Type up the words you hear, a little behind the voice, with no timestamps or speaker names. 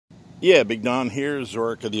Yeah, Big Don here,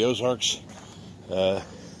 Zorik of the Ozarks. I'm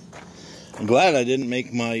glad I didn't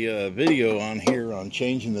make my video on here on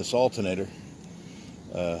changing this alternator.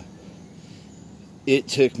 It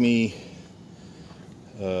took me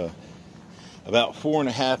about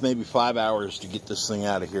 4.5, maybe 5 hours to get this thing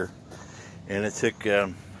out of here. And it took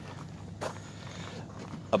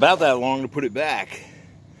about that long to put it back.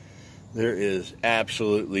 There is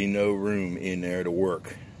absolutely no room in there to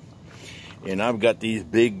work. And I've got these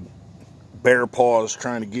big bear paws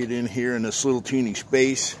trying to get in here in this little teeny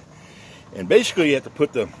space. And basically you have to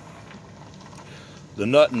put the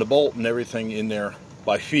nut and the bolt and everything in there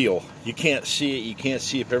by feel. You can't see it. You can't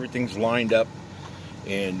see if everything's lined up.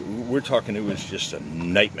 And we're talking, it was just a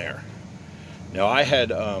nightmare. Now I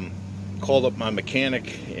had called up my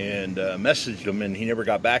mechanic and messaged him, and he never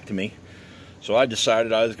got back to me. So I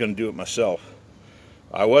decided I was going to do it myself.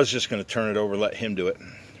 I was just going to turn it over, let him do it.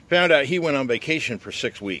 Found out he went on vacation for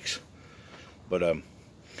 6 weeks. But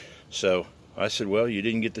so I said, well, you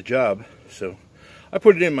didn't get the job. So I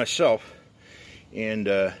put it in myself. And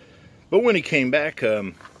but when he came back,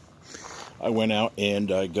 I went out and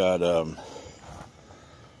I got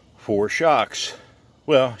 4 shocks.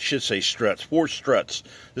 Well, I should say struts. 4 struts.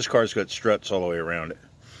 This car's got struts all the way around it.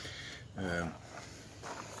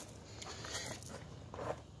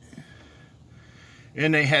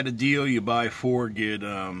 And they had a deal, you buy 4, get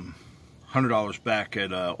 $100 back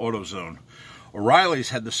at AutoZone. O'Reilly's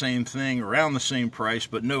had the same thing, around the same price,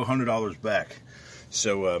 but no $100 back.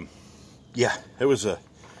 So, yeah, it was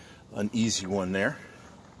an easy one there.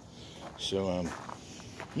 So,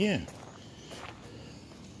 yeah.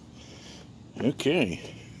 Okay.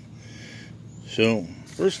 So,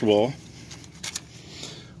 first of all,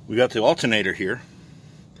 we got the alternator here.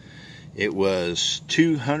 It was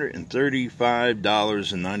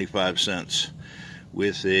 $235.95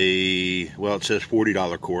 with a, well, it says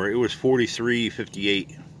 $40 core. It was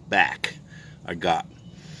 $43.58 back I got.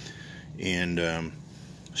 And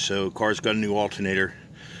so car's got a new alternator.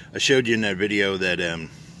 I showed you in that video that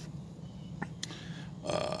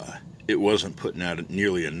it wasn't putting out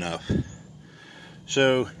nearly enough.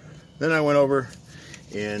 So then I went over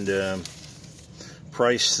and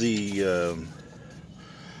priced the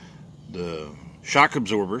shock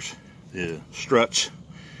absorbers, the struts.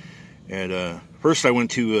 And first I went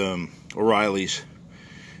to O'Reilly's,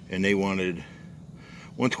 and they wanted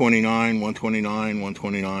 $129, $129,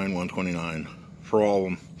 $129, $129 for all of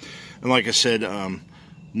them. And like I said,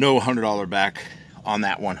 no $100 back on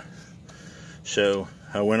that one. So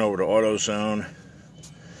I went over to AutoZone,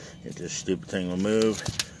 get this stupid thing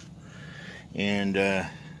removed, and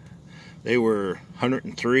they were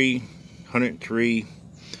 103,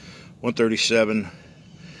 137,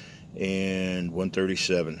 and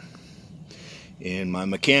 137. And my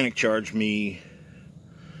mechanic charged me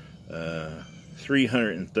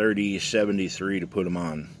 $330.73 to put them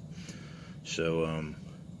on. So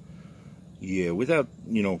yeah, without,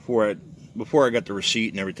 you know, before I got the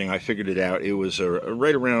receipt and everything, I figured it out. It was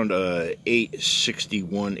right around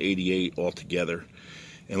 $861.88 altogether.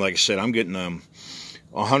 And like I said, I'm getting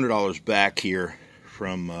 $100 back here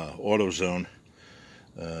from AutoZone.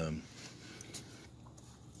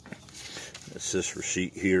 That's this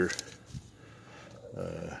receipt here.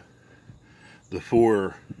 The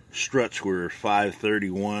 4 struts were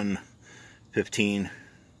 $531.15,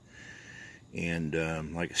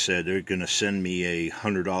 and like I said, they're going to send me a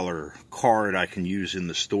 $100 card I can use in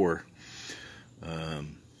the store.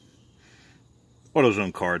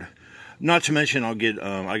 AutoZone card. Not to mention, I'll get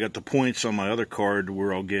I got the points on my other card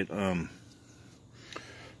where I'll get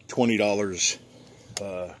 $20.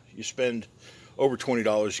 You spend over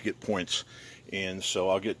 $20, you get points, and so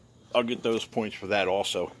I'll get those points for that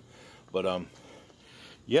also. But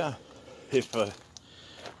yeah, if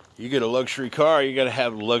you get a luxury car, you got to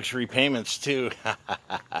have luxury payments too.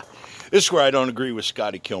 This is where I don't agree with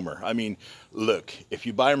Scotty Kilmer. I mean, look, if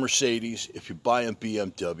you buy a Mercedes, if you buy a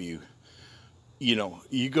BMW, you know,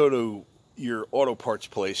 you go to your auto parts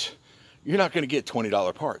place, you're not going to get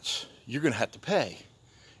 $20 parts. You're going to have to pay.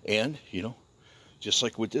 And, you know, just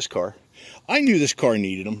like with this car, I knew this car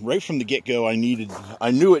needed them right from the get-go. I knew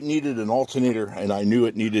it needed an alternator, and I knew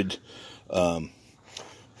it needed 4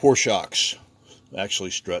 shocks, actually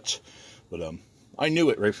struts. But I knew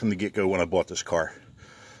it right from the get-go when I bought this car.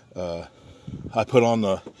 I put on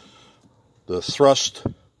the thrust.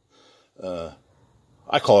 I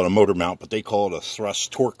call it a motor mount, but they call it a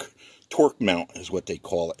thrust torque mount is what they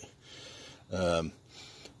call it.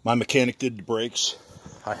 My mechanic did the brakes.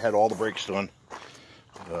 I had all the brakes done.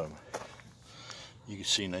 You can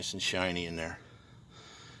see nice and shiny in there.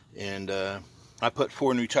 And I put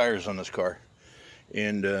 4 new tires on this car.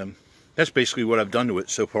 And that's basically what I've done to it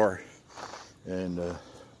so far. And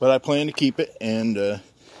but I plan to keep it, and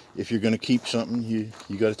if you're going to keep something, you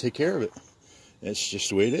got to take care of it. That's just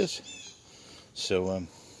the way it is. So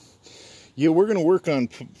yeah, we're going to work on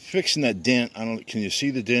fixing that dent. Can you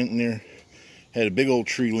see the dent in there? Had a big old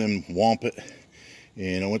tree limb whomp it,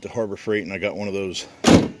 and I went to Harbor Freight and I got one of those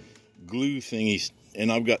glue thingies, and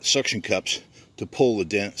I've got suction cups to pull the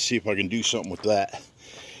dent. See if I can do something with that.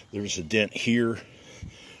 There's a dent here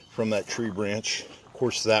from that tree branch, of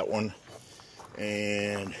course that one,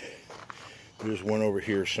 and there's one over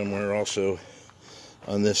here somewhere also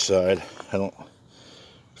on this side. I don't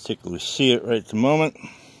particularly see it right at the moment.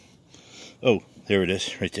 Oh, there it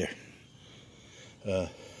is, right there.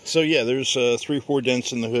 So yeah, there's 3 or 4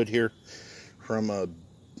 dents in the hood here from a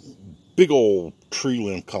big old tree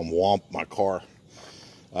limb come whomp my car.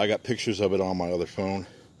 I got pictures of it on my other phone.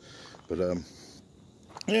 But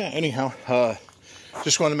yeah, anyhow,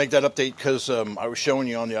 just wanted to make that update because I was showing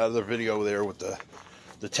you on the other video there with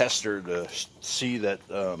the tester to see that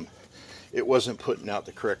it wasn't putting out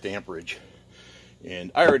the correct amperage.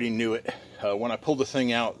 And I already knew it. When I pulled the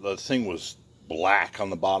thing out, the thing was black on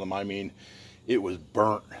the bottom. I mean, it was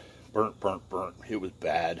burnt. It was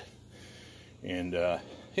bad. And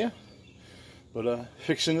yeah, but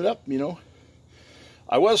fixing it up, you know.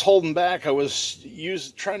 I was holding back. I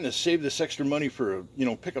was trying to save this extra money for a, you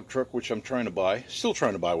know, pickup truck, which I'm trying to buy. Still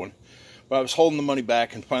trying to buy one. But I was holding the money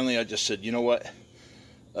back, and finally I just said, you know what?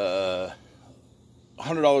 $100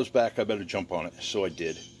 back, I better jump on it. So I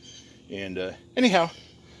did. And anyhow,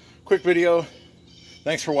 quick video.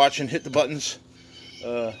 Thanks for watching. Hit the buttons.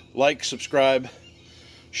 Like, subscribe,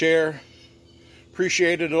 share.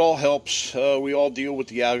 Appreciate it. It all helps. We all deal with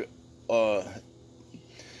the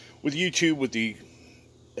with YouTube, with the,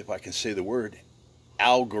 if I can say the word,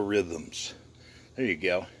 algorithms. There you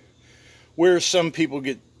go. Where some people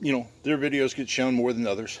get, you know, their videos get shown more than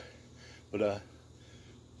others. But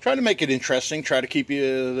try to make it interesting. Try to keep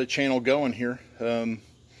the channel going here. I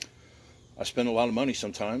spend a lot of money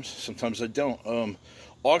sometimes. Sometimes I don't.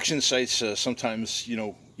 Auction sites, sometimes, you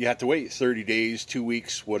know, you have to wait 30 days, 2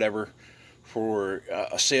 weeks, whatever, for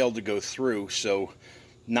a sale to go through. So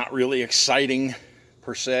not really exciting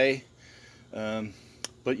per se.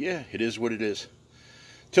 But yeah, it is what it is.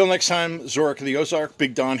 Till next time, Zorak of the Ozark,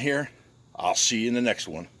 Big Don here. I'll see you in the next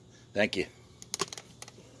one. Thank you.